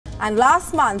And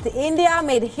last month, India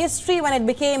made history when it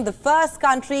became the first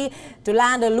country to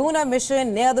land a lunar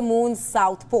mission near the moon's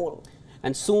south pole.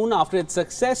 And soon after its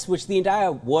success, which the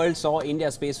entire world saw, India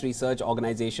Space Research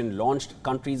Organization launched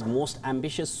country's most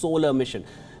ambitious solar mission.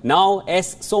 Now,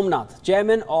 S. Somnath,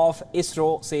 chairman of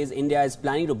ISRO, says India is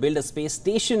planning to build a space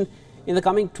station in the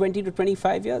coming 20 to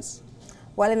 25 years.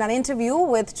 Well, in an interview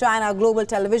with China Global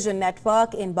Television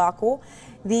Network in Baku,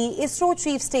 the ISRO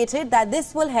chief stated that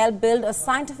this will help build a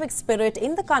scientific spirit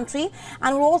in the country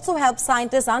and will also help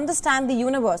scientists understand the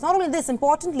universe. Not only this,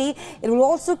 importantly, it will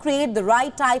also create the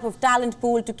right type of talent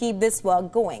pool to keep this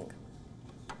work going.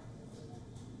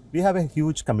 We have a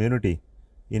huge community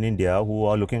in India who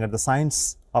are looking at the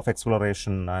science of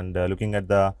exploration and looking at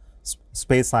the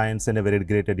space science in a very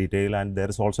greater detail, and there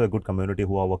is also a good community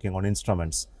who are working on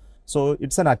instruments. So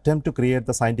it's an attempt to create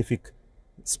the scientific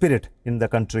spirit in the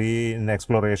country, in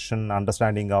exploration,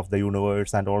 understanding of the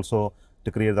universe, and also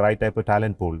to create the right type of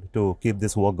talent pool to keep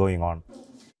this work going on.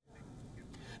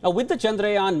 Now, with the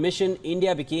Chandrayaan mission,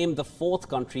 India became the fourth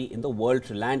country in the world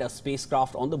to land a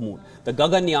spacecraft on the moon. The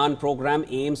Gaganyaan program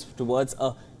aims towards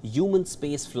a human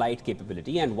space flight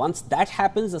capability, and once that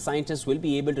happens, the scientists will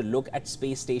be able to look at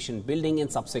space station building in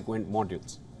subsequent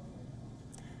modules.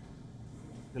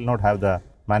 Will not have the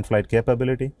manned flight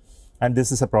capability, and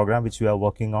this is a program which we are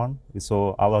working on.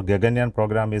 So our Gaganyaan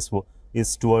program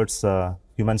is towards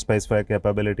human space flight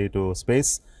capability to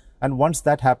space, and once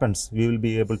that happens, we will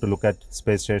be able to look at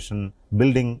space station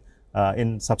building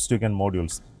in subsequent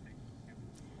modules.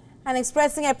 And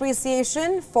expressing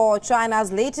appreciation for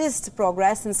China's latest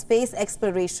progress in space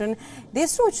exploration, the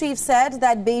ISRO chief said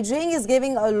that Beijing is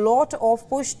giving a lot of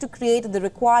push to create the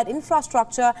required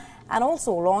infrastructure and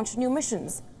also launch new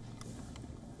missions.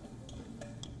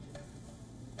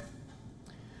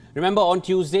 Remember, on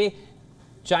Tuesday,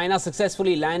 China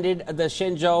successfully landed the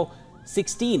Shenzhou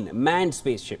 16 manned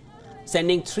spaceship,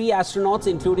 sending 3 astronauts,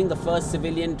 including the first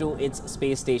civilian, to its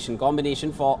space station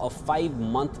combination for a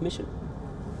 5-month mission.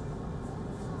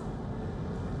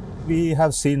 We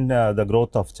have seen the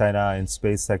growth of China in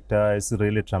space sector is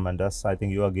really tremendous. I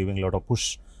think you are giving a lot of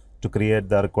push to create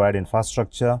the required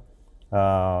infrastructure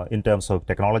in terms of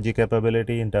technology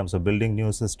capability, in terms of building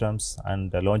new systems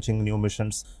and launching new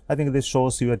missions. I think this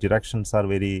shows your directions are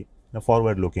very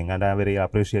forward looking, and I am very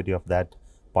appreciative of that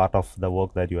part of the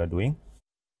work that you are doing.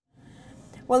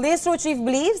 Well, the ISRO chief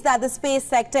believes that the space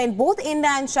sector in both India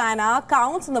and China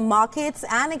counts on the markets,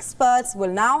 and experts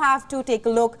will now have to take a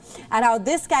look at how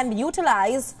this can be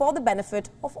utilized for the benefit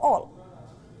of all.